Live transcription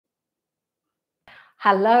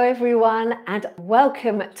Hello everyone and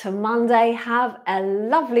welcome to Monday. Have a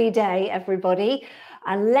lovely day everybody,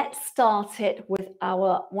 and let's start it with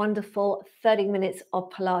our wonderful 30 minutes of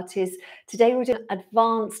Pilates. Today we're doing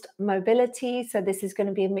advanced mobility, so this is going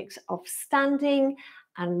to be a mix of standing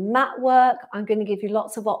and mat work. I'm going to give you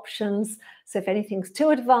lots of options, so if anything's too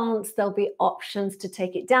advanced there'll be options to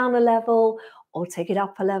take it down a level or take it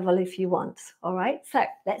up a level if you want. All right, so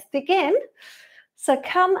let's begin. So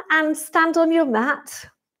come and stand on your mat.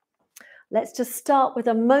 Let's just start with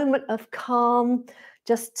a moment of calm,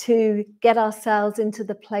 just to get ourselves into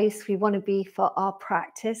the place we want to be for our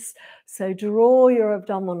practice. So draw your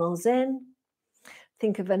abdominals in.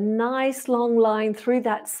 Think of a nice long line through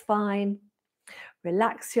that spine.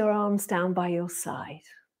 Relax your arms down by your side.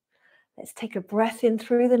 Let's take a breath in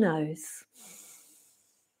through the nose.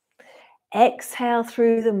 Exhale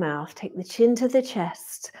through the mouth. Take the chin to the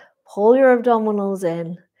chest. Pull your abdominals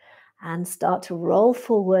in and start to roll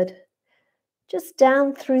forward. Just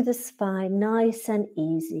down through the spine, nice and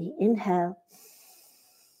easy. Inhale.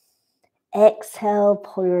 Exhale,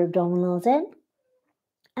 pull your abdominals in.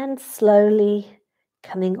 And slowly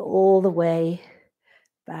coming all the way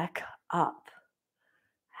back up.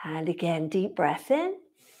 And again, deep breath in.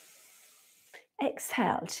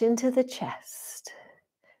 Exhale, chin to the chest.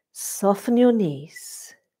 Soften your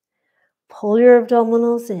knees. Pull your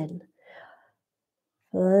abdominals in.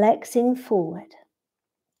 Flexing forward.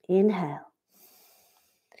 Inhale.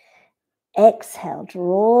 Exhale,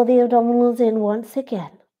 draw the abdominals in once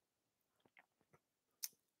again.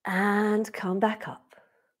 And come back up.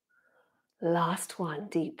 Last one,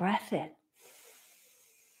 deep breath in.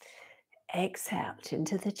 Exhale, chin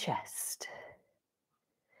to the chest.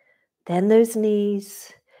 Then those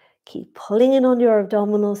knees, keep pulling in on your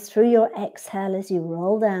abdominals through your exhale as you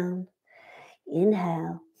roll down.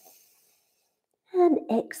 Inhale. And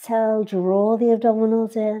exhale, draw the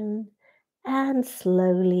abdominals in and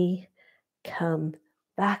slowly come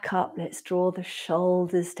back up. Let's draw the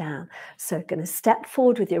shoulders down. So going to step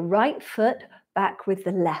forward with your right foot, back with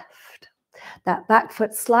the left. That back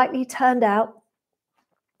foot slightly turned out.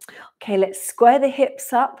 Okay, let's square the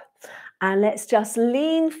hips up and let's just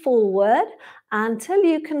lean forward until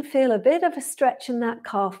you can feel a bit of a stretch in that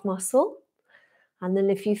calf muscle. And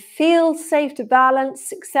then if you feel safe to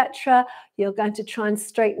balance, etc., you're going to try and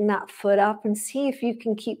straighten that foot up and see if you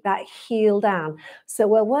can keep that heel down. So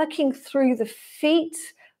we're working through the feet,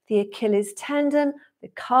 the Achilles tendon,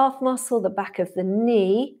 the calf muscle, the back of the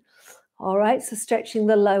knee. All right, so stretching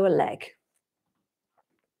the lower leg.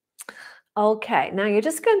 Okay, now you're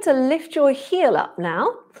just going to lift your heel up now,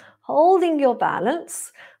 holding your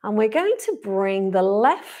balance, and we're going to bring the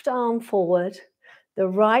left arm forward, the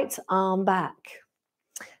right arm back.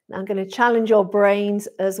 Now I'm going to challenge your brains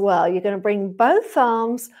as well. You're going to bring both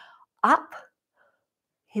arms up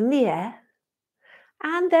in the air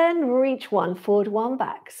and then reach one forward, one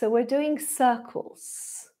back. So we're doing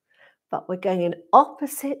circles, but we're going in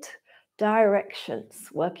opposite directions,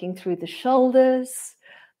 working through the shoulders,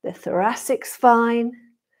 the thoracic spine.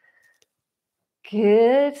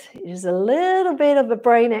 Good. It is a little bit of a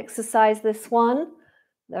brain exercise, this one.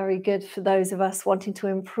 Very good for those of us wanting to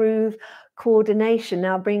improve coordination.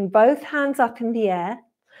 Now bring both hands up in the air.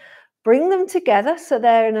 Bring them together so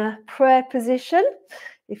they're in a prayer position,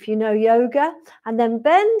 if you know yoga. And then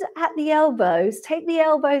bend at the elbows. Take the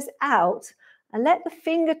elbows out and let the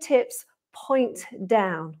fingertips point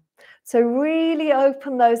down. So really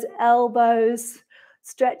open those elbows,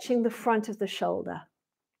 stretching the front of the shoulder.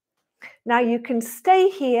 Now you can stay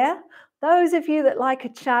here. Those of you that like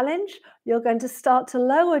a challenge, you're going to start to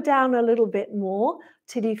lower down a little bit more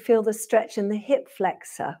till you feel the stretch in the hip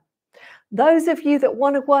flexor. Those of you that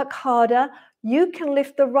want to work harder, you can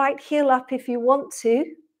lift the right heel up if you want to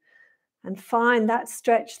and find that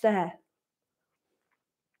stretch there.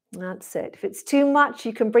 That's it. If it's too much,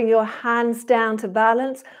 you can bring your hands down to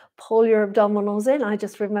balance, pull your abdominals in. I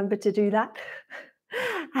just remembered to do that.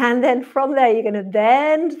 And then from there, you're going to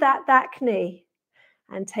bend that back knee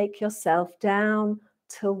and take yourself down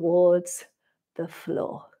towards the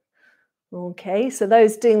floor. Okay, so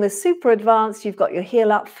those doing the super advanced, you've got your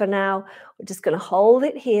heel up for now. We're just going to hold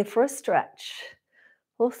it here for a stretch.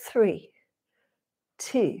 For 3,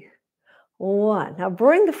 2, 1. Now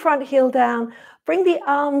bring the front heel down, bring the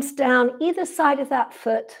arms down either side of that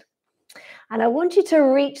foot. And I want you to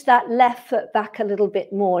reach that left foot back a little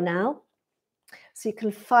bit more now. So you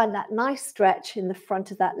can find that nice stretch in the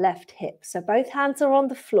front of that left hip. So both hands are on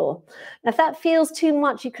the floor. Now if that feels too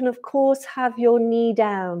much, you can of course have your knee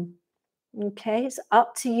down. Okay, it's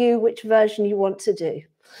up to you which version you want to do.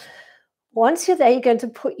 Once you're there, you're going to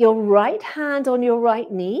put your right hand on your right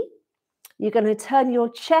knee. You're going to turn your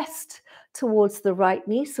chest towards the right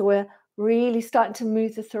knee. So we're really starting to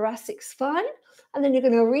move the thoracic spine. And then you're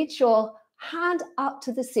going to reach your hand up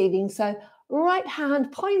to the ceiling. So right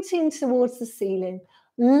hand pointing towards the ceiling,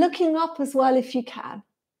 looking up as well if you can.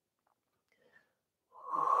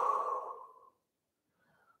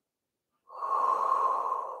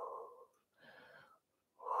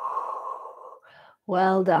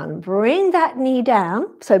 Well done. Bring that knee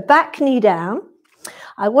down. So back knee down.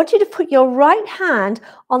 I want you to put your right hand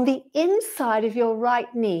on the inside of your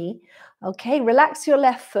right knee. Okay, relax your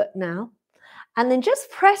left foot now. And then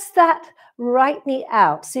just press that right knee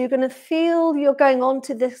out. So you're going to feel you're going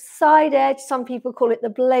onto the side edge. Some people call it the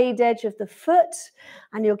blade edge of the foot.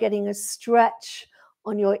 And you're getting a stretch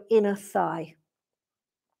on your inner thigh.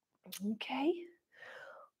 Okay.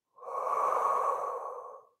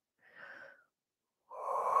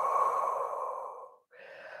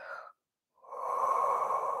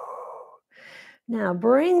 Now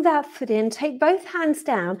bring that foot in, take both hands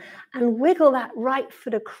down and wiggle that right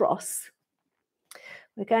foot across.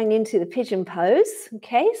 We're going into the pigeon pose.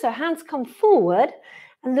 Okay, so hands come forward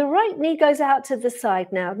and the right knee goes out to the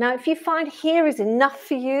side now. Now, if you find here is enough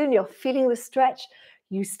for you and you're feeling the stretch,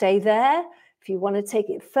 you stay there. If you want to take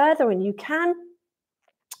it further, and you can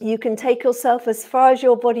take yourself as far as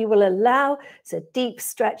your body will allow. It's a deep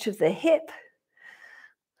stretch of the hip.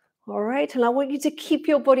 All right, and I want you to keep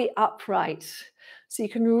your body upright so you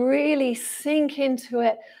can really sink into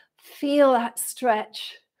it, feel that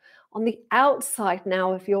stretch on the outside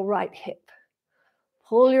now of your right hip.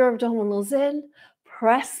 Pull your abdominals in,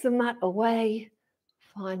 press the mat away,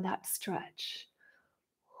 find that stretch.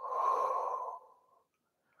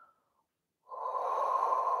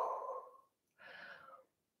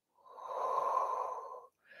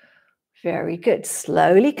 Very good.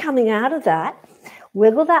 Slowly coming out of that.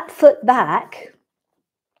 Wiggle that foot back.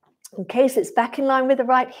 Okay, so it's back in line with the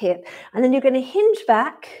right hip. And then you're going to hinge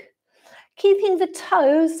back, keeping the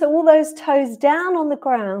toes, so all those toes down on the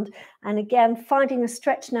ground. And again, finding a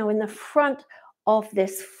stretch now in the front of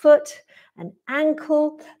this foot and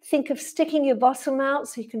ankle. Think of sticking your bottom out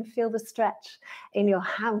so you can feel the stretch in your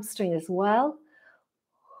hamstring as well.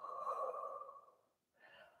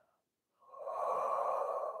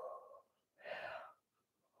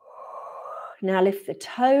 Now lift the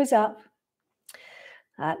toes up.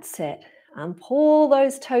 That's it. And pull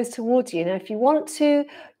those toes towards you. Now, if you want to,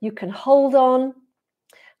 you can hold on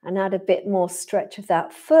and add a bit more stretch of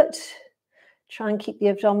that foot. Try and keep the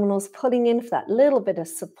abdominals pulling in for that little bit of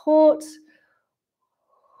support.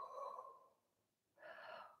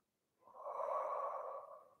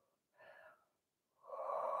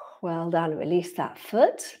 Well done. Release that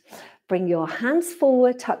foot. Bring your hands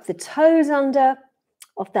forward. Tuck the toes under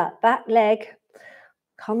of that back leg.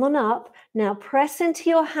 Come on up. Now press into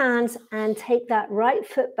your hands and take that right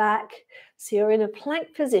foot back. So you're in a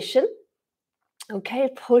plank position. Okay,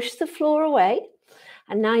 push the floor away.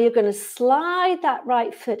 And now you're going to slide that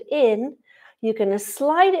right foot in. You're going to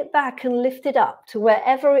slide it back and lift it up to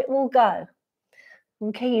wherever it will go.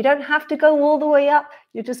 Okay, you don't have to go all the way up.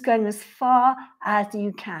 You're just going as far as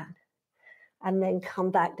you can. And then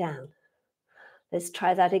come back down. Let's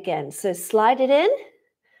try that again. So slide it in,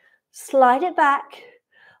 slide it back,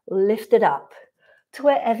 lift it up to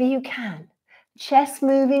wherever you can. Chest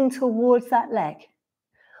moving towards that leg.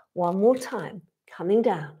 One more time, coming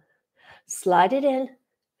down. Slide it in,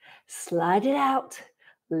 slide it out,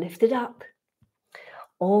 lift it up.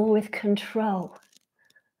 All with control.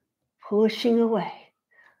 Pushing away.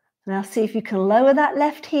 Now see if you can lower that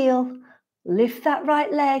left heel, lift that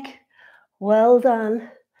right leg. Well done.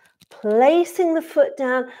 Placing the foot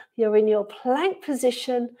down, you're in your plank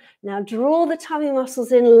position. Now draw the tummy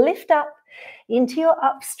muscles in, lift up into your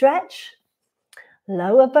up stretch.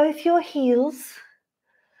 Lower both your heels.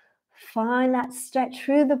 Find that stretch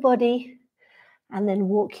through the body. And then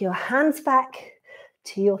walk your hands back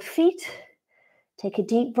to your feet. Take a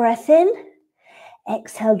deep breath in.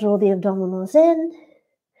 Exhale, draw the abdominals in.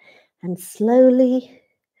 And slowly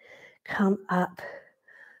come up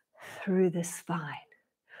through the spine.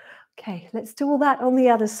 Okay, let's do all that on the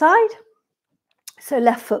other side. So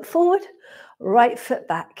left foot forward, right foot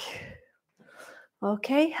back.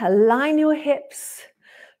 Okay, align your hips,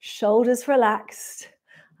 shoulders relaxed.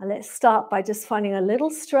 And let's start by just finding a little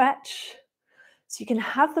stretch. So you can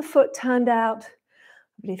have the foot turned out.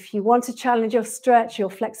 But if you want to challenge your stretch, your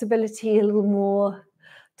flexibility a little more,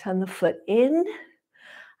 turn the foot in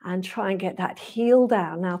and try and get that heel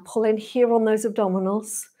down. Now pull in here on those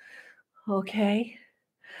abdominals. Okay.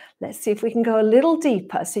 Let's see if we can go a little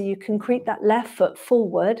deeper so you can creep that left foot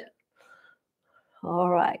forward. All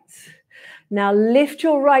right. Now lift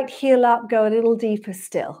your right heel up, go a little deeper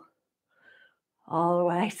still. All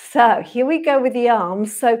right, so here we go with the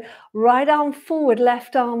arms. So right arm forward,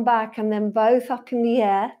 left arm back, and then both up in the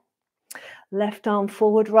air. Left arm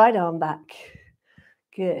forward, right arm back.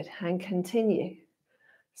 Good, and continue.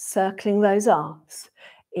 Circling those arms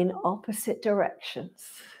in opposite directions.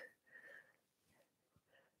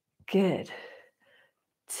 Good.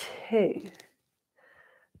 2,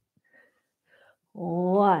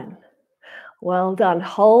 1. Well done.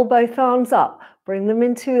 Hold both arms up. Bring them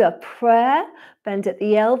into a prayer. Bend at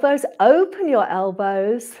the elbows. Open your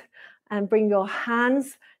elbows and bring your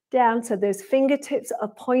hands down so those fingertips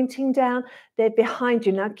are pointing down. They're behind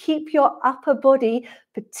you. Now keep your upper body,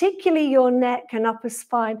 particularly your neck and upper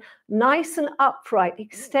spine, nice and upright,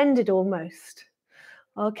 extended almost.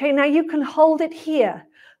 Okay, now you can hold it here.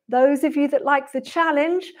 Those of you that like the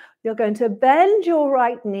challenge, you're going to bend your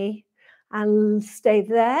right knee and stay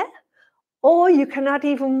there. Or you can add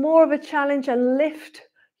even more of a challenge and lift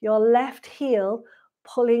your left heel,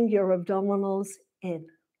 pulling your abdominals in.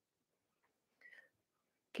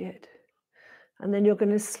 Good. And then you're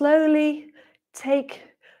going to slowly take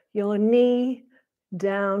your knee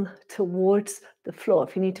down towards the floor.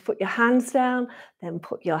 If you need to put your hands down, then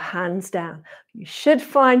put your hands down. You should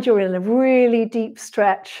find you're in a really deep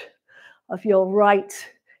stretch of your right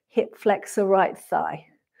hip flexor, right thigh.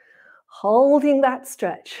 Holding that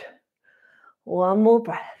stretch. One more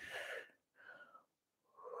breath.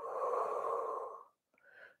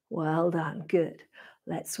 Well done, good.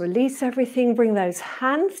 Let's release everything, bring those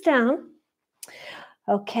hands down.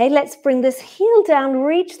 Okay, let's bring this heel down,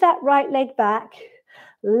 reach that right leg back,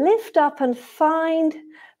 lift up and find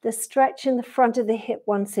the stretch in the front of the hip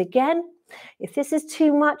once again. If this is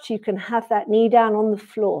too much, you can have that knee down on the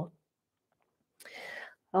floor.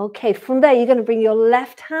 Okay, from there, you're going to bring your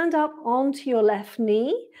left hand up onto your left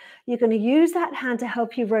knee. You're going to use that hand to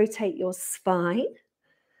help you rotate your spine.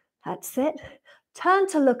 That's it. Turn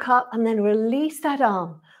to look up and then release that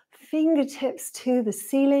arm. Fingertips to the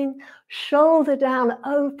ceiling, shoulder down,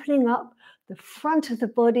 opening up the front of the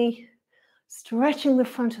body, stretching the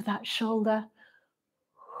front of that shoulder.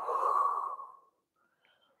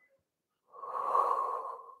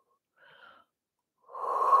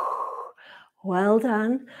 Well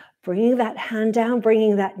done. Bringing that hand down,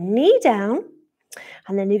 bringing that knee down.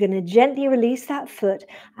 And then you're going to gently release that foot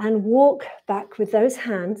and walk back with those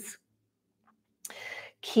hands.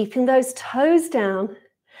 Keeping those toes down.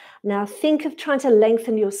 Now think of trying to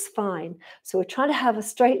lengthen your spine. So we're trying to have a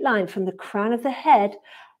straight line from the crown of the head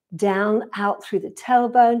down out through the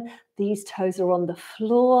tailbone. These toes are on the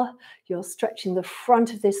floor. You're stretching the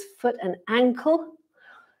front of this foot and ankle.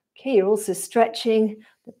 Okay, you're also stretching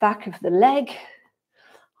the back of the leg.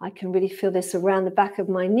 I can really feel this around the back of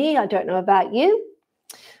my knee. I don't know about you.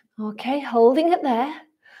 Okay, holding it there.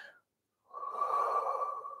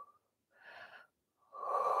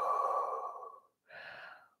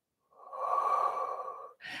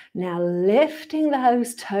 Now lifting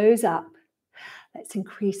those toes up. Let's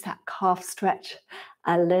increase that calf stretch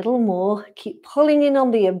a little more. Keep pulling in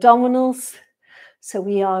on the abdominals. So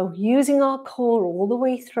we are using our core all the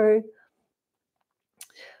way through.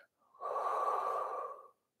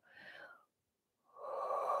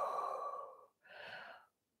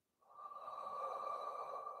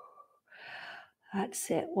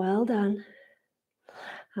 That's it. Well done.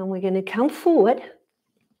 And we're going to come forward.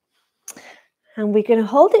 And we're going to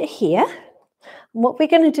hold it here. And what we're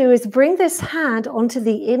going to do is bring this hand onto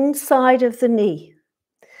the inside of the knee.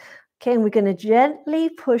 Okay, and we're going to gently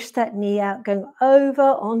push that knee out, going over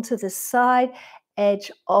onto the side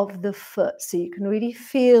edge of the foot. So you can really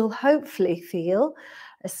feel, hopefully feel,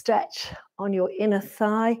 a stretch on your inner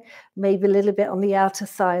thigh, maybe a little bit on the outer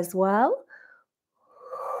thigh as well.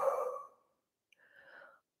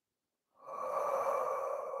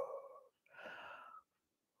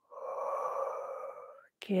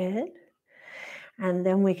 Good. And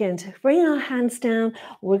then we're going to bring our hands down,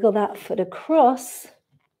 wiggle that foot across,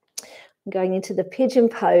 going into the pigeon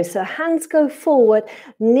pose. So hands go forward,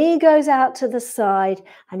 knee goes out to the side,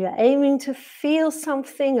 and you're aiming to feel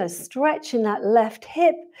something, a stretch in that left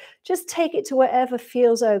hip. Just take it to wherever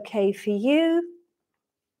feels okay for you.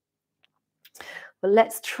 But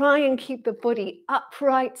let's try and keep the body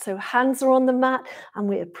upright. So hands are on the mat, and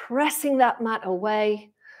we're pressing that mat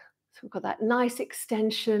away. So we've got that nice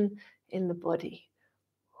extension in the body.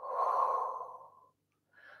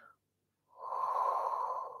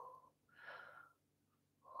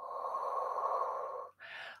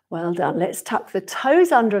 Well done. Let's tuck the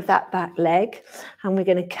toes under of that back leg, and we're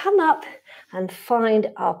going to come up and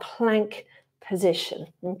find our plank position.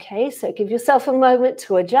 Okay, so give yourself a moment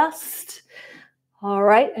to adjust. All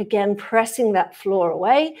right, again, pressing that floor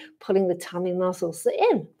away, pulling the tummy muscles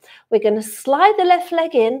in. We're going to slide the left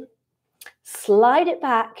leg in, slide it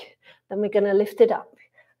back, then we're going to lift it up.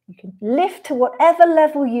 You can lift to whatever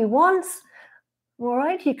level you want. All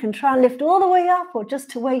right, you can try and lift all the way up or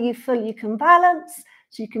just to where you feel you can balance.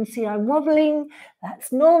 So you can see I'm wobbling,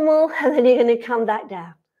 that's normal, and then you're going to come back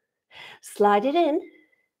down. Slide it in,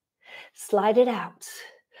 slide it out,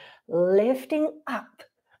 lifting up,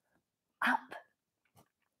 up,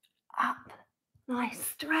 up. Nice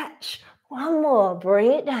stretch. One more,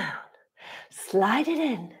 bring it down. Slide it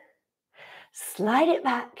in, slide it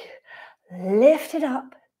back, lift it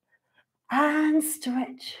up, and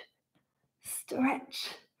stretch, stretch,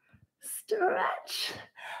 stretch.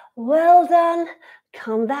 Well done.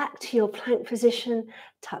 Come back to your plank position,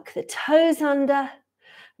 tuck the toes under,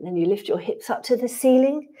 and then you lift your hips up to the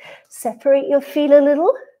ceiling, separate your feet a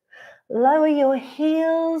little, lower your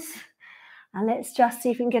heels, and let's just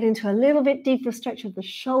see if we can get into a little bit deeper stretch of the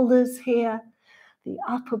shoulders here, the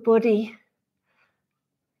upper body.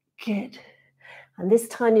 Good. And this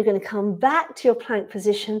time you're going to come back to your plank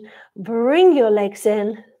position, bring your legs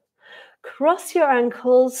in, cross your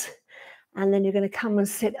ankles, and then you're going to come and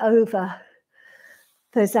sit over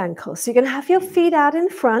those ankles. So you're going to have your feet out in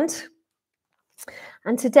front.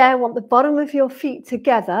 And today I want the bottom of your feet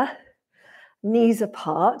together, knees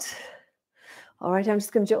apart. All right, I'm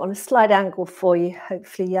just going to do it on a slight angle for you.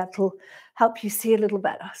 Hopefully that'll help you see a little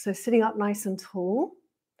better. So sitting up nice and tall.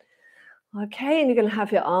 Okay, and you're going to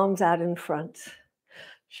have your arms out in front.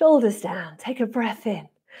 Shoulders down. Take a breath in.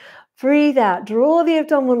 Breathe out. Draw the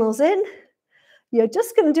abdominals in. You're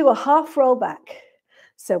just going to do a half roll back.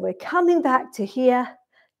 So we're coming back to here,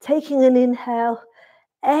 taking an inhale,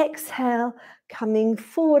 exhale, coming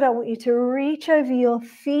forward. I want you to reach over your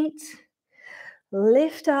feet,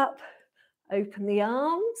 lift up, open the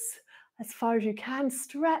arms as far as you can,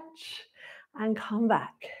 stretch, and come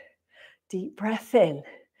back. Deep breath in.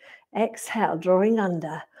 Exhale, drawing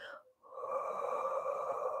under.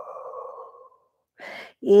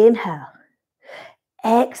 Inhale.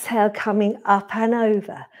 Exhale, coming up and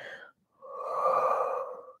over.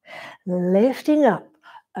 Lifting up.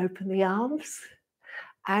 Open the arms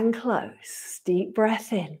and close. Deep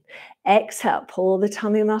breath in. Exhale, pull the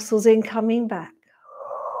tummy muscles in, coming back.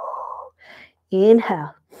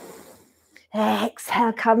 Inhale.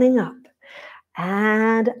 Exhale, coming up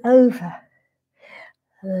and over.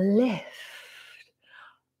 Lift.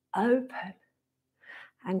 Open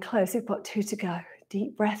and close. We've got 2 to go.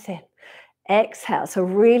 Deep breath in. Exhale. So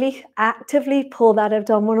really actively pull that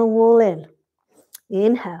abdominal wall in.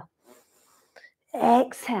 Inhale.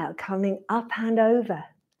 Exhale, coming up and over.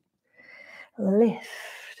 Lift.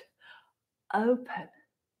 Open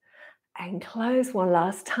and close. One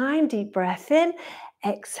last time. Deep breath in.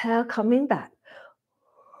 Exhale, coming back.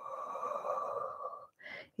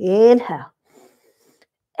 Inhale.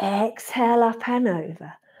 Exhale, up and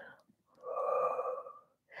over.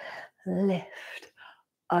 Lift.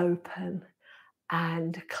 Open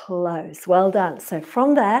and close. Well done. So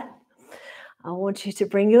from there, I want you to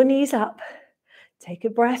bring your knees up. Take a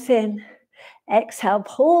breath in. Exhale,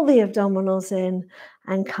 pull the abdominals in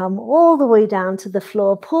and come all the way down to the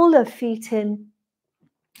floor. Pull your feet in.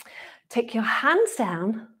 Take your hands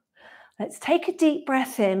down. Let's take a deep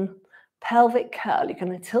breath in. Pelvic curl. You're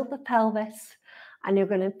going to tilt the pelvis and you're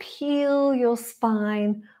going to peel your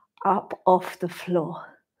spine up off the floor.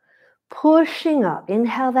 Pushing up.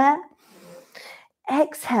 Inhale there.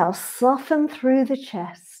 Exhale, soften through the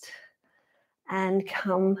chest and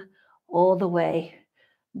come all the way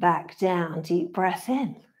back down. Deep breath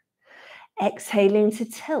in. Exhaling to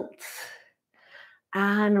tilt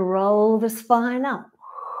and roll the spine up.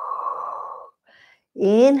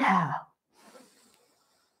 Inhale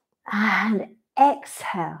and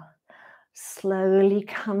exhale, slowly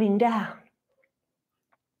coming down.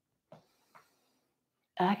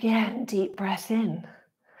 Again, deep breath in.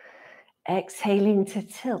 Exhaling to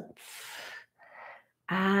tilt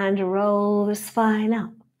and roll the spine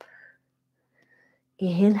up.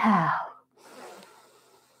 Inhale.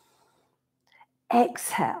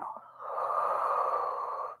 Exhale.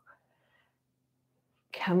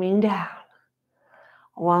 Coming down.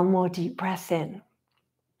 One more deep breath in.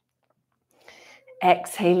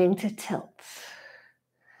 Exhaling to tilt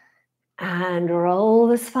and roll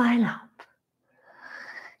the spine up.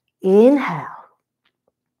 Inhale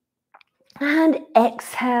and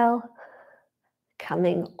exhale,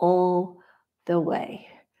 coming all the way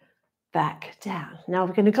back down. Now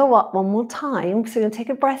we're going to go up one more time. So we're going to take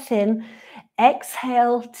a breath in,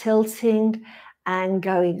 exhale, tilting and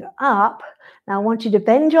going up. Now I want you to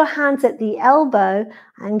bend your hands at the elbow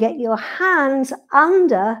and get your hands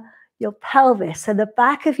under your pelvis, so the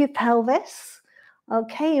back of your pelvis.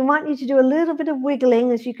 Okay, you might need to do a little bit of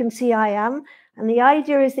wiggling, as you can see I am. And the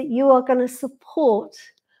idea is that you are going to support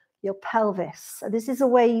your pelvis. So this is a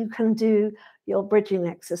way you can do your bridging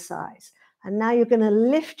exercise. And now you're going to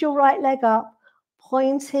lift your right leg up,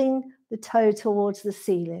 pointing the toe towards the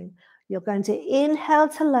ceiling. You're going to inhale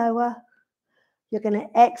to lower. You're going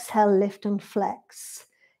to exhale, lift and flex.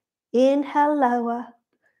 Inhale, lower.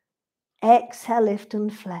 Exhale, lift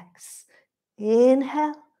and flex.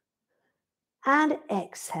 Inhale and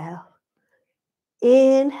exhale.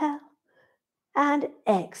 Inhale and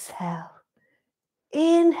exhale.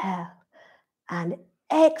 Inhale and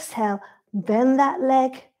exhale. Bend that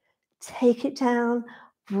leg. Take it down.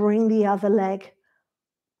 Bring the other leg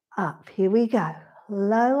up. Here we go.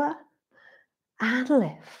 Lower and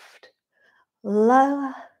lift.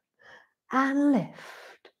 Lower and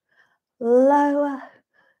lift. Lower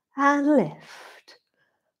and lift.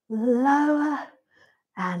 Lower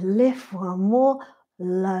and lift. One more.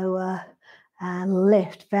 Lower and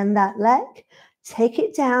lift. Bend that leg. Take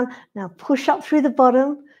it down. Now push up through the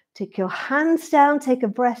bottom. Take your hands down. Take a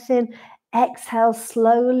breath in. Exhale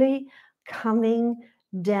slowly, coming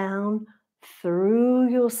down through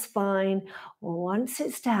your spine. Once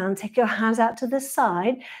it's down, take your hands out to the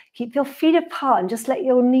side. Keep your feet apart and just let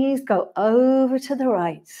your knees go over to the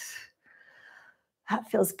right. That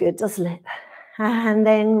feels good, doesn't it? And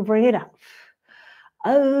then bring it up.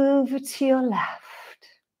 Over to your left.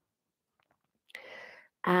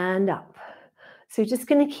 And up. So you're just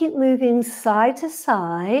going to keep moving side to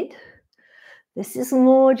side. This is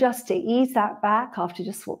more just to ease that back after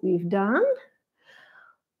just what we've done.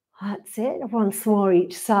 That's it. Once more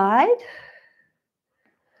each side.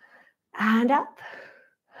 And up.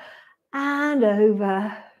 And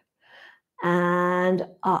over. And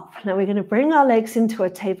up. Now we're going to bring our legs into a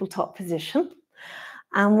tabletop position.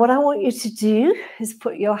 And what I want you to do is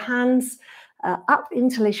put your hands up,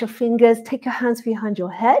 interlace your fingers, take your hands behind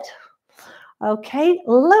your head. Okay,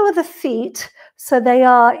 lower the feet so they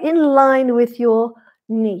are in line with your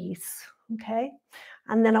knees. Okay,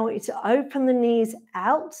 and then I want you to open the knees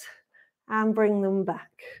out and bring them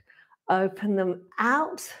back. Open them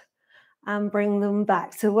out and bring them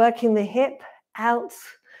back. So working the hip out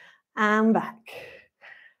and back.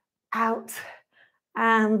 Out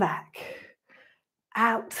and back.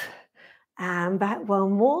 Out and back.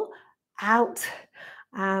 One more. Out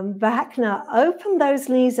and back. Now open those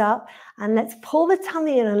knees up and let's pull the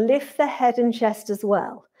tummy in and lift the head and chest as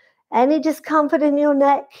well. Any discomfort in your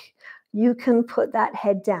neck, you can put that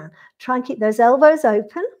head down. Try and keep those elbows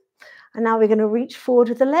open. And now we're going to reach forward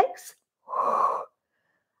with the legs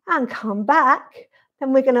and come back.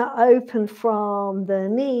 Then we're going to open from the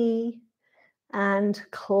knee and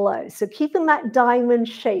close. So keeping that diamond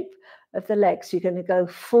shape of the legs, you're going to go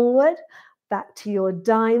forward, back to your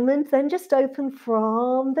diamond, then just open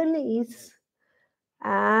from the knees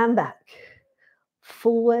and back.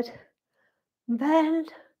 Forward,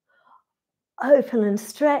 bend, open and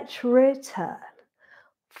stretch, return.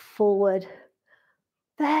 Forward,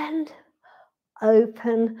 bend,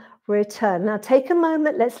 open, return. Now take a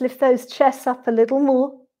moment, let's lift those chests up a little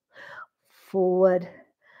more. Forward,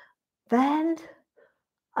 bend,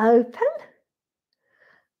 open,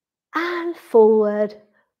 and forward,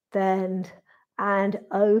 bend, and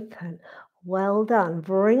open. Well done.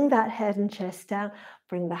 Bring that head and chest down.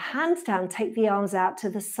 Bring the hands down. Take the arms out to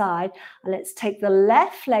the side. And let's take the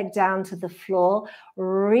left leg down to the floor.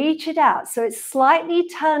 Reach it out. So it's slightly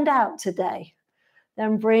turned out today.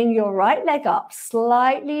 Then bring your right leg up,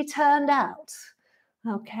 slightly turned out.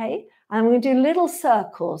 Okay. And we're going to do little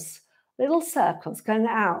circles going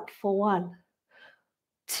out for 1,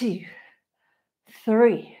 2,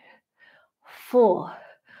 3, 4,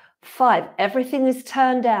 5. Everything is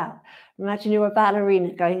turned out. Imagine you're a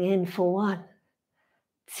ballerina going in for 1,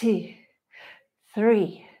 2,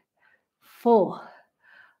 3, 4,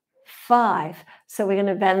 5. So we're going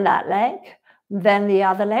to bend that leg, then the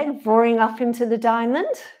other leg, bring up into the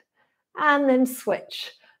diamond, and then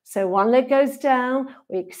switch. So one leg goes down,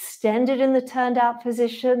 we extend it in the turned out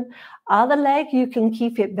position. Other leg, you can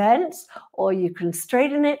keep it bent or you can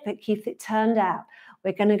straighten it, but keep it turned out.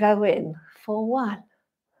 We're going to go in for 1,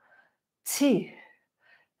 2,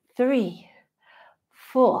 3,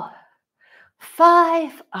 4,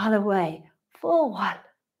 5. Other way for 1,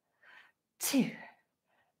 2,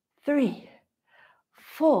 3,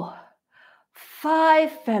 4,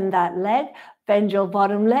 5. Bend that leg, bend your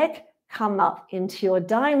bottom leg, come up into your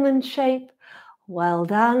diamond shape. Well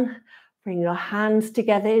done. Bring your hands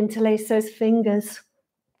together, interlace those fingers.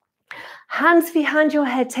 Hands behind your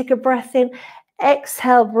head, take a breath in.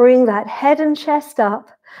 Exhale, bring that head and chest up.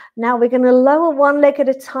 Now we're going to lower one leg at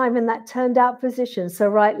a time in that turned out position. So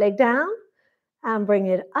right leg down and bring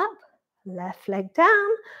it up. Left leg down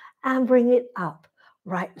and bring it up.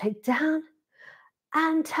 Right leg down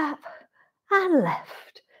and tap and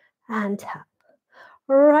left and tap.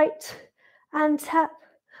 Right and tap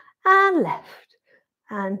and left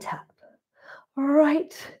and tap.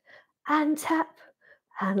 Right and tap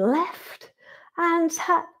and left and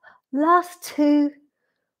tap. Last two.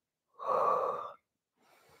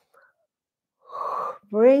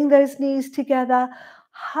 Bring those knees together,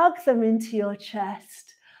 hug them into your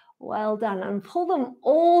chest. Well done. And pull them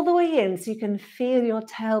all the way in so you can feel your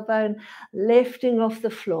tailbone lifting off the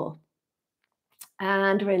floor.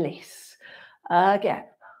 And release. Again.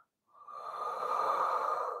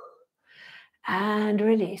 And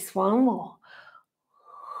release. One more.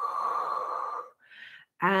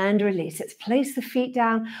 And release. Let's place the feet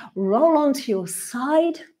down. Roll onto your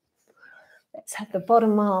side. Let's have the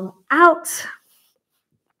bottom arm out.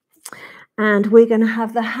 And we're going to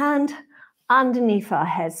have the hand underneath our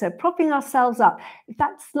head. So propping ourselves up. If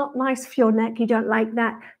that's not nice for your neck, you don't like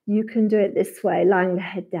that, you can do it this way, lying the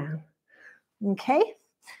head down. Okay?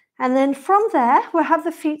 And then from there, we'll have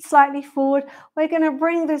the feet slightly forward. We're going to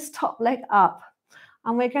bring this top leg up.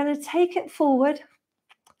 And we're going to take it forward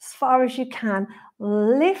as far as you can.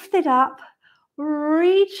 Lift it up.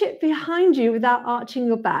 Reach it behind you without arching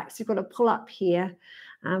your back. So you've got to pull up here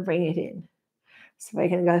and bring it in. So we're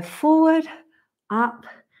going to go forward, up,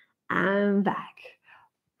 and back.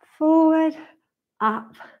 Forward,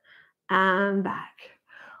 up, and back.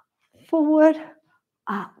 Forward,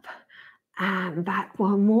 up, and back.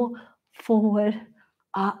 One more. Forward,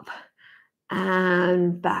 up,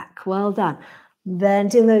 and back. Well done.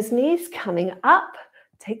 Bending those knees, coming up.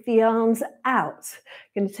 Take the arms out.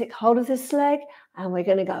 You're going to take hold of this leg, and we're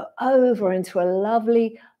going to go over into a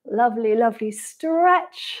lovely, lovely, lovely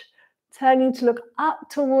stretch. Turning to look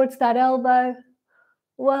up towards that elbow.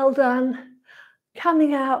 Well done.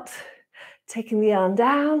 Coming out, taking the arm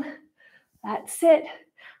down. That's it.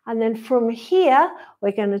 And then from here,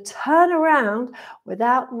 we're going to turn around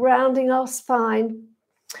without rounding our spine.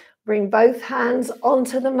 Bring both hands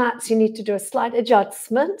onto the mat. So you need to do a slight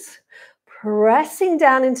adjustment. Pressing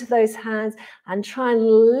down into those hands and try and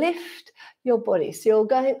lift your body. So you're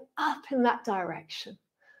going up in that direction.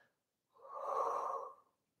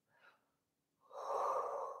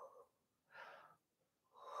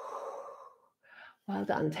 Well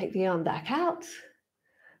done. Take the arm back out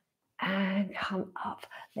and come up.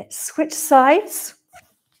 Let's switch sides.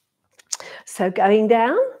 So going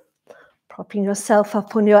down, propping yourself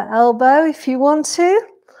up on your elbow if you want to.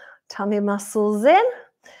 Tummy muscles in.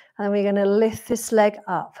 And we're going to lift this leg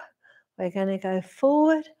up. We're going to go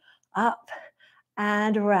forward, up,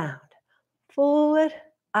 and around. Forward,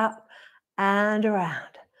 up, and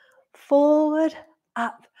around. Forward,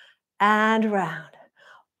 up, and around.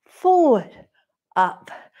 Forward,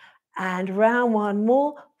 up, and round. One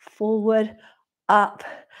more. Forward, up,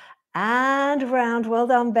 and round. Well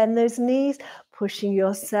done. Bend those knees, pushing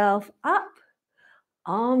yourself up,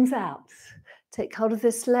 arms out. Take hold of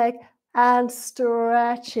this leg and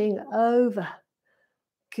stretching over.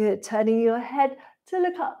 Good. Turning your head to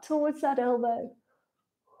look up towards that elbow.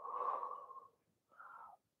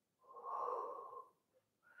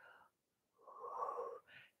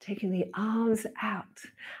 Taking the arms out.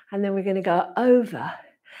 And then we're going to go over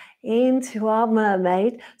into our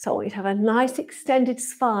mermaid. So I want you to have a nice extended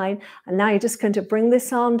spine. And now you're just going to bring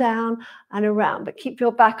this arm down and around. But keep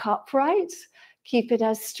your back upright. Keep it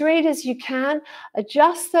as straight as you can.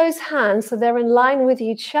 Adjust those hands so they're in line with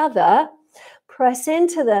each other. Press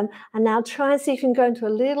into them. And now try and see if you can go into a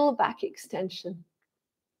little back extension.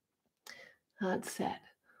 That's it.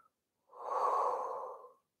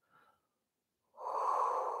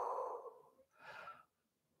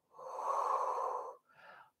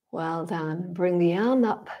 Well done. Bring the arm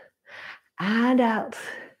up and out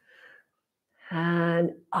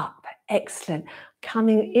and up. Excellent.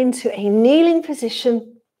 Coming into a kneeling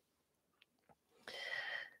position.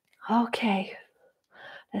 Okay.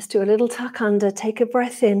 Let's do a little tuck under. Take a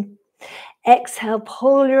breath in. Exhale.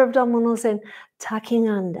 Pull your abdominals in. Tucking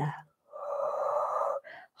under.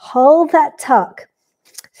 Hold that tuck.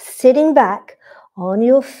 Sitting back on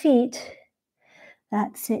your feet.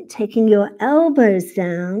 That's it, taking your elbows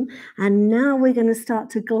down, and now we're going to start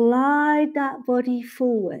to glide that body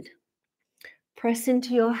forward. Press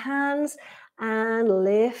into your hands and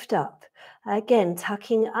lift up. Again,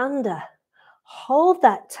 tucking under. Hold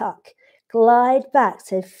that tuck, glide back,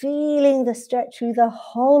 so feeling the stretch through the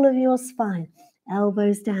whole of your spine.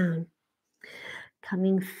 Elbows down.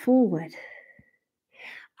 coming forward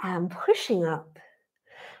and pushing up.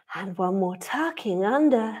 And one more, tucking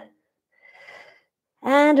under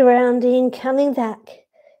and rounding, coming back,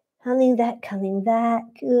 coming back, coming back.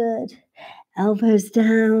 Good. Elbows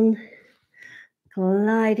down,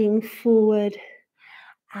 gliding forward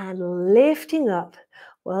and lifting up.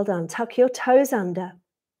 Well done. Tuck your toes under.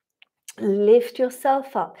 Lift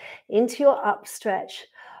yourself up into your up stretch,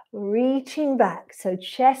 reaching back. So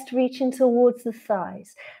chest reaching towards the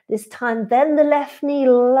thighs. This time, bend the left knee,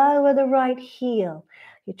 lower the right heel.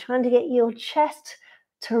 You're trying to get your chest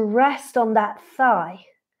to rest on that thigh.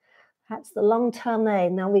 That's the long-term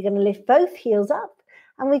aim. Now we're going to lift both heels up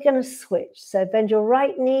and we're going to switch. So bend your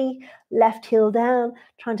right knee, left heel down,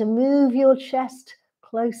 trying to move your chest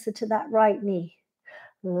closer to that right knee.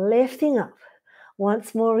 Lifting up.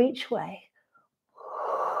 Once more each way.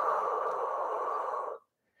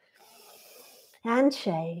 And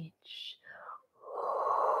change.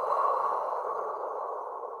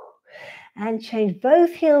 And change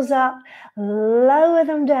both heels up, lower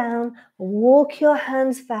them down, walk your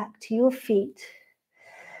hands back to your feet.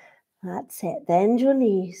 That's it. Bend your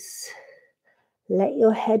knees. Let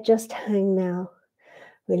your head just hang now.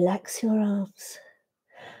 Relax your arms.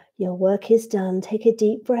 Your work is done. Take a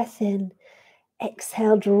deep breath in.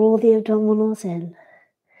 Exhale, draw the abdominals in.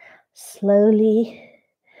 Slowly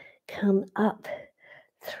come up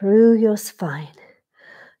through your spine.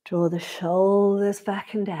 Draw the shoulders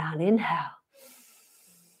back and down. Inhale.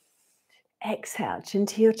 Exhale, chin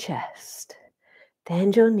to your chest.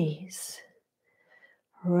 Bend your knees.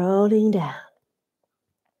 Rolling down.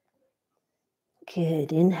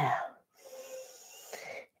 Good. Inhale.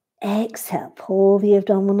 Exhale, pull the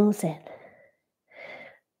abdominals in.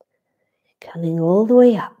 Coming all the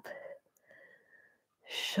way up.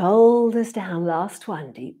 Shoulders down. Last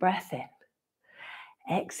one. Deep breath in.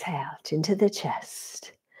 Exhale, chin to the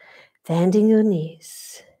chest. Bending your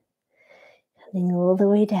knees. Coming all the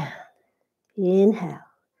way down. Inhale.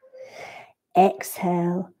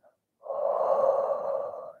 Exhale.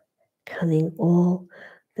 Coming all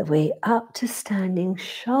the way up to standing.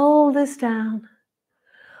 Shoulders down.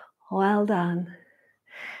 Well done.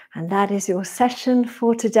 And that is your session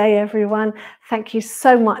for today, everyone. Thank you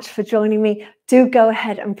so much for joining me. Do go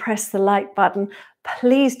ahead and press the like button.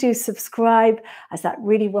 Please do subscribe, as that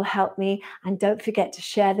really will help me. And don't forget to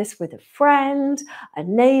share this with a friend, a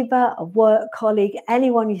neighbor, a work colleague,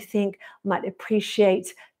 anyone you think might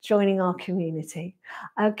appreciate joining our community.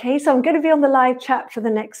 Okay, so I'm going to be on the live chat for the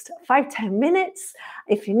next 5-10 minutes.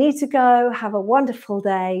 If you need to go, have a wonderful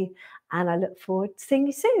day. And I look forward to seeing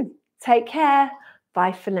you soon. Take care.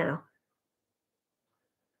 Bye for now.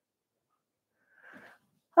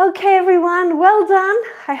 Okay, everyone, well done.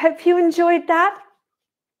 I hope you enjoyed that.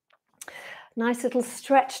 Nice little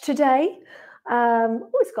stretch today. Oh,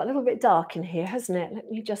 it's got a little bit dark in here, hasn't it? Let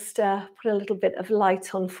me just put a little bit of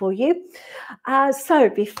light on for you. So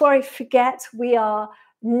before I forget, we are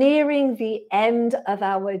nearing the end of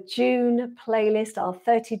our June playlist, our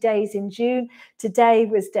 30 days in June. Today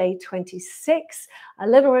was day 26. A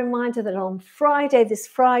little reminder that on Friday, this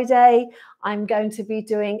Friday, I'm going to be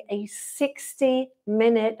doing a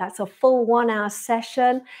 60-minute, that's a full 1-hour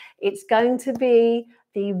session. It's going to be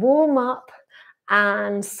the warm-up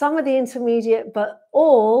and some of the intermediate, but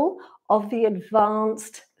all of the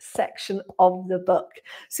advanced section of the book.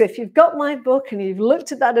 So if you've got my book and you've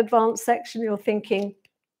looked at that advanced section, you're thinking,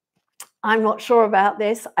 I'm not sure about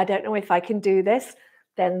this, I don't know if I can do this,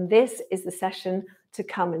 then this is the session to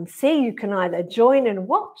come and see. You can either join and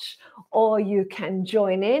watch, or you can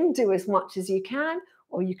join in, do as much as you can,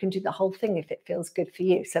 or you can do the whole thing if it feels good for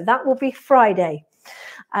you. So that will be Friday.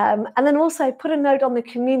 And then also put a note on the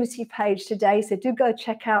community page today, so do go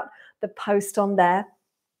check out the post on there,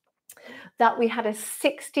 that we had a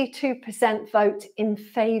 62% vote in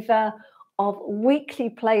favour of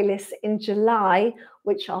weekly playlists in July,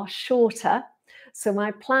 which are shorter. So my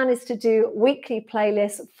plan is to do weekly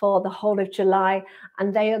playlists for the whole of July,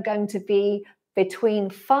 and they are going to be between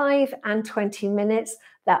 5 and 20 minutes.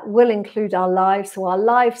 That will include our live. So our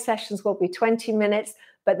live sessions will be 20 minutes,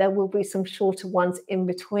 but there will be some shorter ones in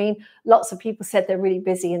between. Lots of people said they're really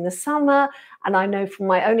busy in the summer. And I know from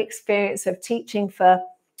my own experience of teaching for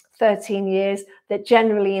 13 years that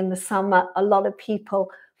generally in the summer, a lot of people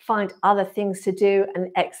find other things to do,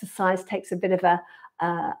 and exercise takes a bit of a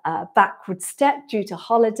backward step due to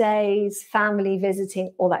holidays, family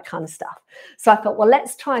visiting, all that kind of stuff. So I thought, well,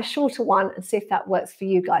 let's try a shorter one and see if that works for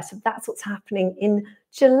you guys. So that's what's happening in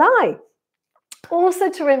July. Also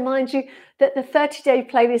to remind you that the 30-day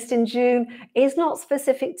playlist in June is not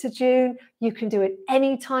specific to June. You can do it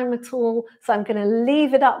any time at all. So I'm going to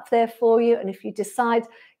leave it up there for you. And if you decide,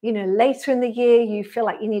 later in the year, you feel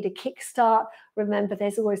like you need a kickstart, remember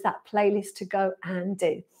there's always that playlist to go and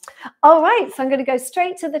do. All right, so I'm going to go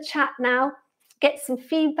straight to the chat now, get some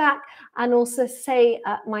feedback, and also say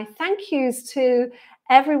my thank yous to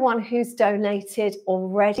everyone who's donated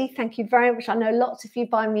already. Thank you very much. I know lots of you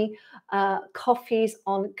buy me coffees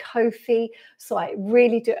on Ko-fi, so I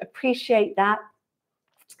really do appreciate that.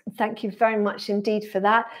 Thank you very much indeed for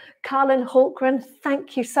that. Carlin Hawkgren,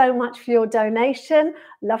 thank you so much for your donation.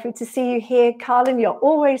 Lovely to see you here, Carlin. You're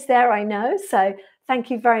always there, I know. So thank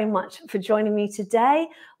you very much for joining me today.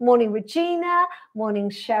 Morning, Regina. Morning,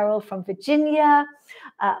 Cheryl from Virginia.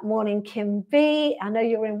 Morning, Kim B. I know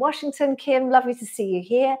you're in Washington, Kim. Lovely to see you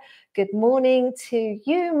here. Good morning to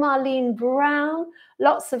you, Marlene Brown.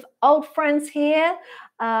 Lots of old friends here.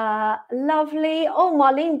 Lovely. Oh,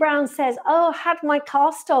 Marlene Brown says, oh, had my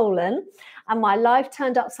car stolen and my life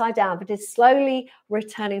turned upside down, but is slowly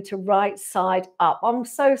returning to right side up. I'm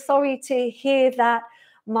so sorry to hear that,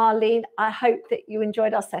 Marlene. I hope that you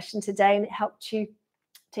enjoyed our session today and it helped you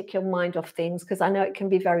take your mind off things, because I know it can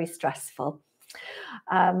be very stressful.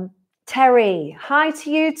 Terry, hi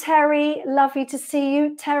to you, Terry. Lovely to see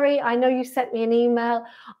you, Terry. I know you sent me an email.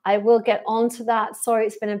 I will get on to that. Sorry,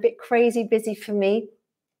 it's been a bit crazy busy for me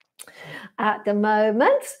at the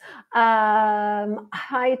moment.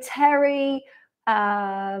 Hi, Terry.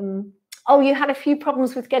 Oh, you had a few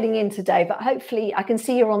problems with getting in today, but hopefully I can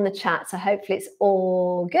see you're on the chat, so hopefully it's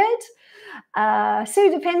all good. Sue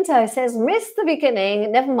DePinto says, missed the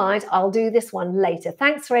beginning. Never mind, I'll do this one later.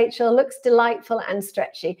 Thanks, Rachel. Looks delightful and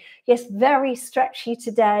stretchy. Yes, very stretchy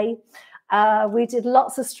today. We did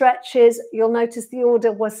lots of stretches. You'll notice the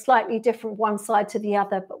order was slightly different one side to the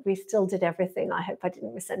other, but we still did everything. I hope I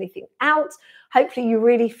didn't miss anything out. Hopefully you're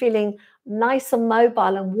really feeling nice and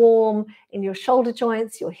mobile and warm in your shoulder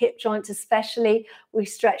joints, your hip joints especially. We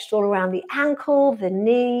stretched all around the ankle, the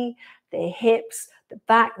knee, the hips, the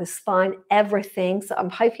back, the spine, everything. So I'm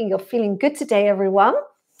hoping you're feeling good today, everyone.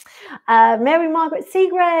 Mary Margaret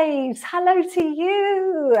Seagraves, hello to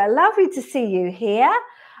you. Lovely to see you here.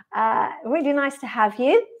 Really nice to have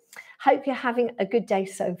you. Hope you're having a good day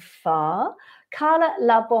so far. Carla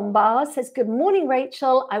La Bombard says, good morning,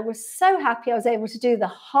 Rachel. I was so happy I was able to do the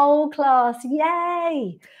whole class.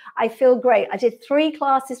 Yay. I feel great. I did 3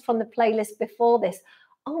 classes from the playlist before this.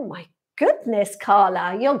 Oh my goodness,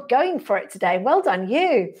 Carla, you're going for it today. Well done,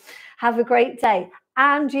 you. Have a great day.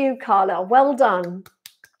 And you, Carla, well done.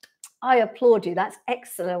 I applaud you. That's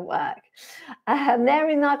excellent work.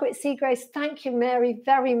 Mary Margaret Seagrace, thank you, Mary,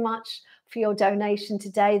 very much for your donation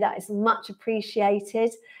today. That is much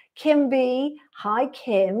appreciated. Kim B, hi,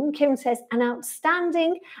 Kim. Kim says, an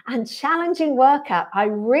outstanding and challenging workout. I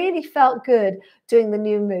really felt good doing the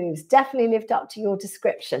new moves. Definitely lived up to your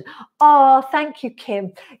description. Oh, thank you,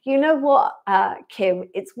 Kim. You know what, Kim?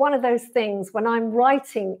 It's one of those things when I'm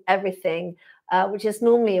writing everything, which is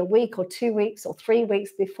normally a week or 2 weeks or 3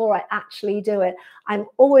 weeks before I actually do it, I'm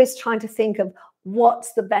always trying to think of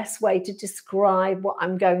what's the best way to describe what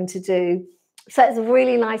I'm going to do. So it's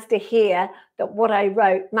really nice to hear that what I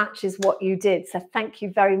wrote matches what you did. So thank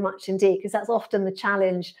you very much indeed, because that's often the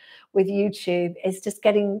challenge with YouTube, is just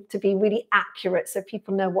getting to be really accurate so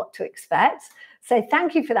people know what to expect. So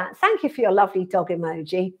thank you for that. Thank you for your lovely dog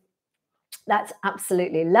emoji. That's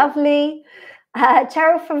absolutely lovely.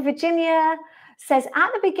 Cheryl from Virginia says, at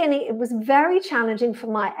the beginning, it was very challenging for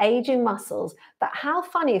my aging muscles, but how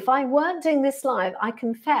funny, if I weren't doing this live, I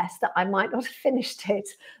confess that I might not have finished it,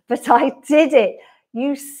 but I did it.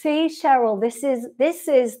 You see, Cheryl, this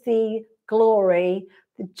is the glory,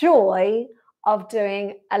 the joy of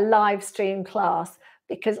doing a live stream class,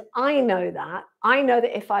 because I know that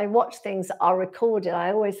if I watch things that are recorded,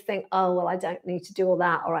 I always think, oh, well, I don't need to do all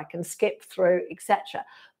that, or I can skip through, etc.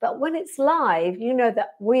 But when it's live, you know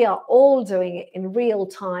that we are all doing it in real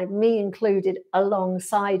time, me included,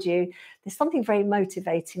 alongside you. There's something very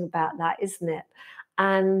motivating about that, isn't it?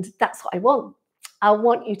 And that's what I want. I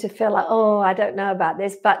want you to feel like, oh, I don't know about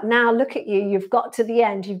this, but now look at you. You've got to the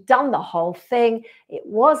end. You've done the whole thing. It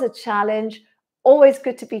was a challenge. Always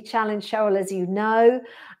good to be challenged, Cheryl, as you know.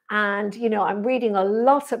 And, you know, I'm reading a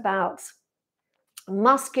lot about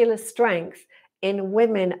muscular strength in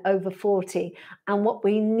women over 40 and what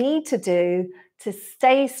we need to do to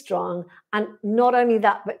stay strong. And not only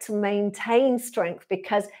that, but to maintain strength,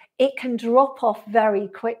 because it can drop off very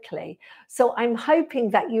quickly. So I'm hoping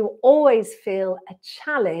that you always feel a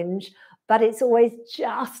challenge, but it's always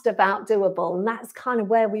just about doable. And that's kind of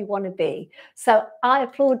where we want to be. So I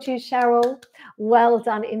applaud you, Cheryl. Well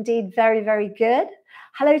done indeed. Very, very good.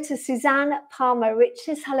 Hello to Suzanne Palmer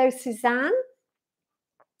Riches. Hello, Suzanne.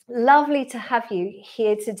 Lovely to have you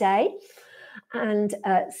here today. And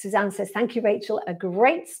Suzanne says, thank you, Rachel. A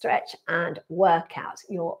great stretch and workout.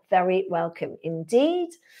 You're very welcome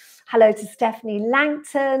indeed. Hello to Stephanie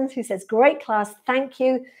Langton, who says, great class. Thank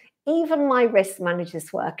you. Even my wrist managed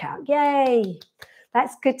this workout. Yay.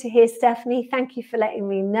 That's good to hear, Stephanie. Thank you for letting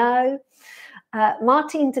me know.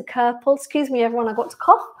 Martine de Kerpel. Excuse me, everyone. I got to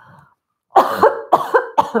cough.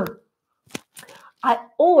 I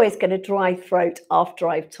always get a dry throat after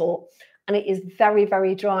I've taught, and it is very,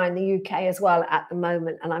 very dry in the UK as well at the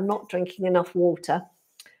moment, and I'm not drinking enough water.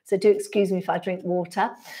 So do excuse me if I drink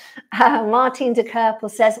water. Martine de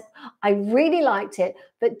Kerpel says, I really liked it,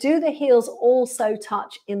 but do the heels also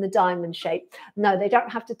touch in the diamond shape? No, they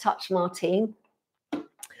don't have to touch, Martine.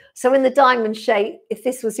 So in the diamond shape, if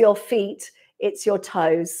this was your feet, it's your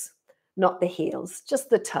toes, not the heels, just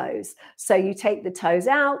the toes. So you take the toes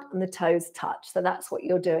out and the toes touch. So that's what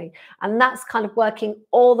you're doing. And that's kind of working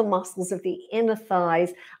all the muscles of the inner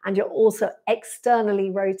thighs. And you're also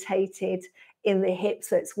externally rotated in the hips.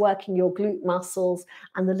 So it's working your glute muscles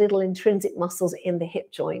and the little intrinsic muscles in the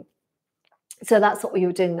hip joint. So that's what we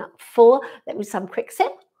were doing that for. Let me just have a quick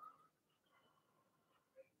sip.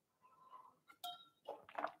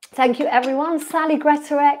 Thank you, everyone. Sally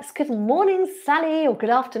Greta X. Good morning, Sally, or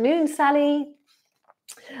good afternoon, Sally.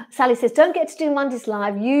 Sally says, don't get to do Mondays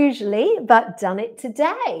live usually, but done it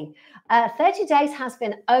today. 30 days has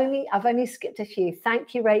been I've only skipped a few.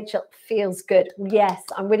 Thank you, Rachel. Feels good. Yes,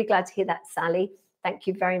 I'm really glad to hear that, Sally. Thank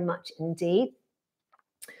you very much indeed.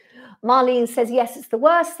 Marlene says, yes, it's the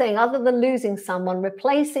worst thing other than losing someone,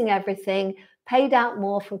 replacing everything, paid out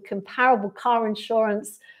more from comparable car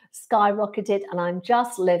insurance, skyrocketed, and I'm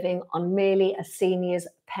just living on merely a senior's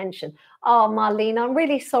pension. Oh, Marlene, I'm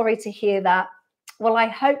really sorry to hear that. Well, I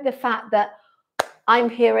hope the fact that I'm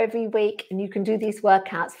here every week and you can do these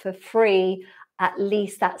workouts for free, at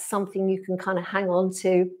least that's something you can kind of hang on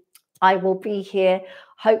to. I will be here.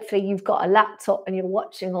 Hopefully you've got a laptop and you're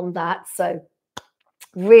watching on that. So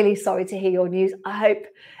really sorry to hear your news. I hope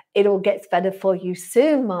it all gets better for you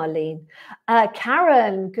soon, Marlene.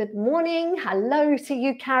 Karen, good morning. Hello to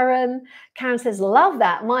you, Karen. Karen says, love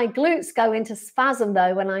that. My glutes go into spasm,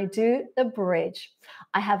 though, when I do the bridge.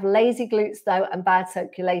 I have lazy glutes, though, and bad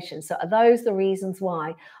circulation. So are those the reasons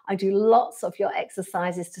why? I do lots of your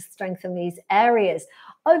exercises to strengthen these areas.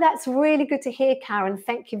 Oh, that's really good to hear, Karen.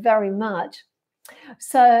 Thank you very much.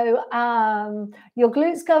 So your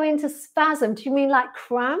glutes go into spasm. Do you mean like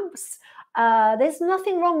cramps? There's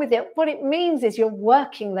nothing wrong with it. What it means is you're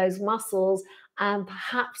working those muscles and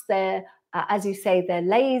perhaps they're, as you say, they're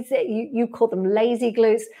lazy. You call them lazy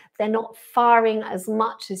glutes. They're not firing as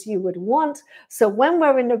much as you would want. So when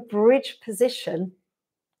we're in a bridge position,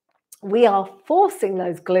 we are forcing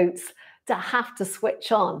those glutes to have to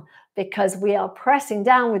switch on because we are pressing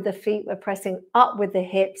down with the feet. We're pressing up with the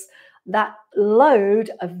hips. That load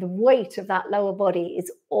of the weight of that lower body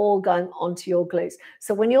is all going onto your glutes.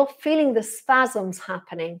 So when you're feeling the spasms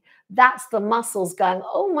happening, that's the muscles going,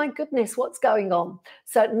 oh my goodness, what's going on?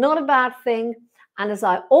 So not a bad thing. And as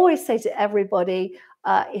I always say to everybody,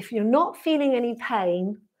 if you're not feeling any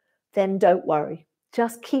pain, then don't worry.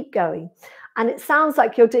 Just keep going. And it sounds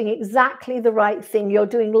like you're doing exactly the right thing. You're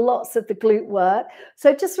doing lots of the glute work.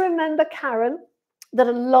 So just remember, Karen, that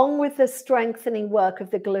along with the strengthening work of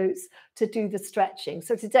the glutes to do the stretching.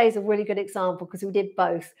 So today is a really good example because we did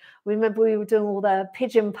both. Remember we were doing all the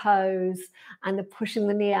pigeon pose and the pushing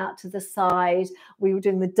the knee out to the side. We were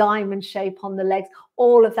doing the diamond shape on the legs.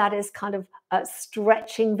 All of that is kind of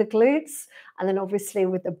stretching the glutes. And then obviously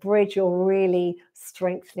with the bridge, you're really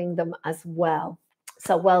strengthening them as well.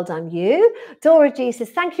 So well done you. Dora G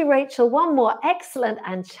says, thank you, Rachel. One more excellent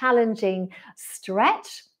and challenging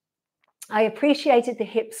stretch. I appreciated the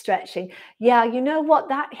hip stretching. Yeah, you know what?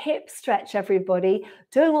 That hip stretch, everybody,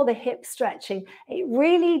 doing all the hip stretching, it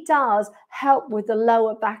really does help with the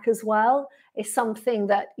lower back as well. It's something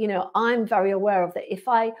that, you know, I'm very aware of, that if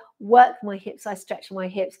I work my hips, I stretch my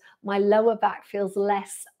hips, my lower back feels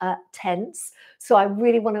less tense. So I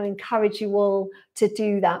really want to encourage you all to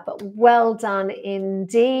do that. But well done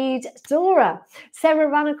indeed. Dora. Sarah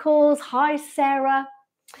Runnicles. Hi, Sarah.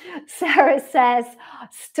 Sarah says,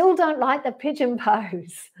 still don't like the pigeon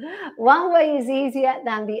pose. One way is easier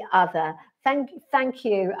than the other. Thank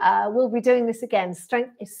you. We'll be doing this again.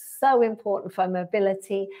 Strength is so important for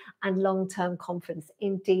mobility and long-term confidence.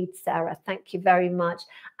 Indeed, Sarah. Thank you very much.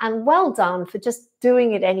 And well done for just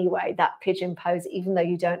doing it anyway, that pigeon pose, even though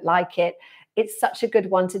you don't like it. It's such a good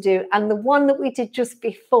one to do. And the one that we did just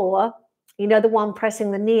before, you know, the one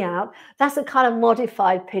pressing the knee out, that's a kind of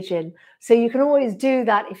modified pigeon. So you can always do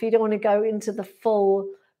that if you don't want to go into the full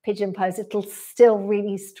pigeon pose. It'll still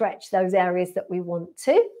really stretch those areas that we want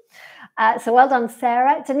to. So well done,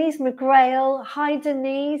 Sarah. Denise McGrail. Hi,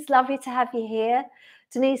 Denise. Lovely to have you here.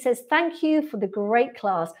 Denise says, thank you for the great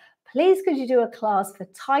class. Please could you do a class for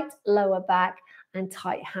tight lower back and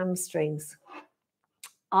tight hamstrings?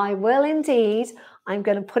 I will indeed. I'm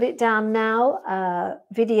going to put it down now.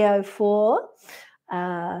 Video for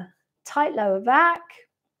tight lower back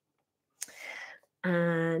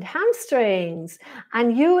and hamstrings.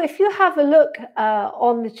 And if you have a look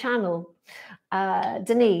on the channel,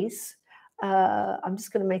 Denise, I'm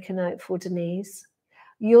just going to make a note for Denise.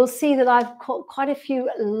 You'll see that I've got quite a few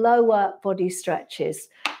lower body stretches.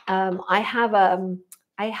 I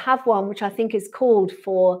have one which I think is called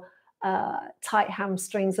for tight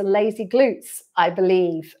hamstrings and lazy glutes, I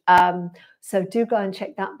believe. So do go and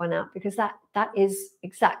check that one out, because that is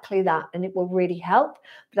exactly that, and it will really help.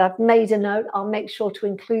 But I've made a note. I'll make sure to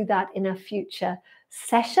include that in a future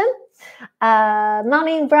session.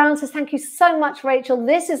 Marlene Brown says, thank you so much, Rachel.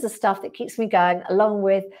 This is the stuff that keeps me going, along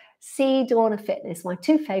with See Dawn of Fitness, my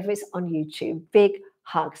two favorites on YouTube. Big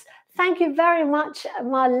hugs. Thank you very much,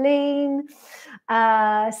 Marlene.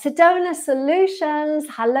 Sedona Solutions,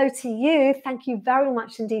 hello to you. Thank you very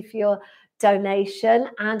much indeed for your donation,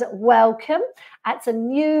 and welcome. That's a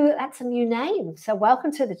new name, so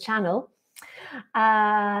welcome to the channel.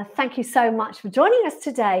 Thank you so much for joining us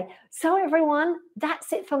today. So everyone,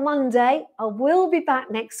 that's it for Monday. I will be back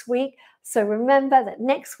next week. So remember that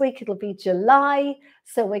next week it'll be July.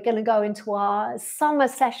 So we're going to go into our summer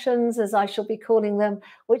sessions, as I shall be calling them,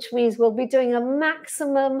 which means we'll be doing a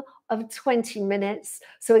maximum of 20 minutes.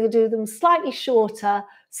 So we'll do them slightly shorter,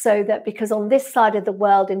 so that, because on this side of the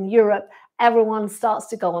world in Europe, everyone starts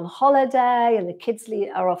to go on holiday and the kids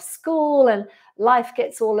are off school and life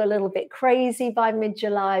gets all a little bit crazy by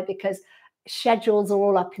mid-July, because schedules are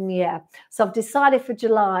all up in the air. So I've decided for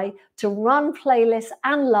July to run playlists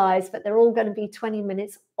and lives, but they're all going to be 20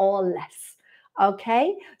 minutes or less.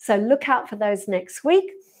 Okay, so look out for those next week.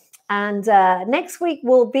 And next week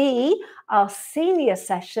will be our senior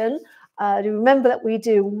session. Remember that we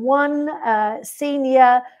do one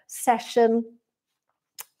senior session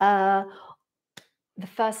the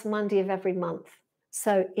first Monday of every month.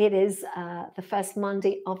 So it is the first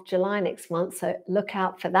Monday of July next month. So look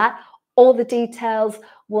out for that. All the details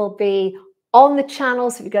will be on the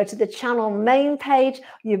channel. So if you go to the channel main page,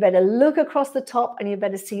 you better look across the top and you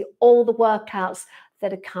better see all the workouts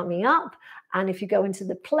that are coming up. And if you go into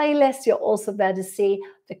the playlist, you'll also better see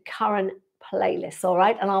the current playlist. All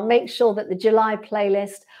right. And I'll make sure that the July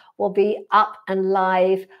playlist will be up and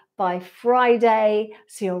live by Friday,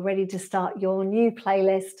 so you're ready to start your new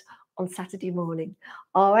playlist on Saturday morning.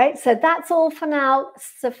 All right, so that's all for now.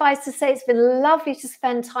 Suffice to say, it's been lovely to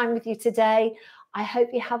spend time with you today. I hope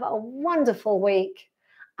you have a wonderful week,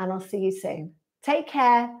 and I'll see you soon. Take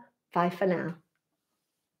care. Bye for now.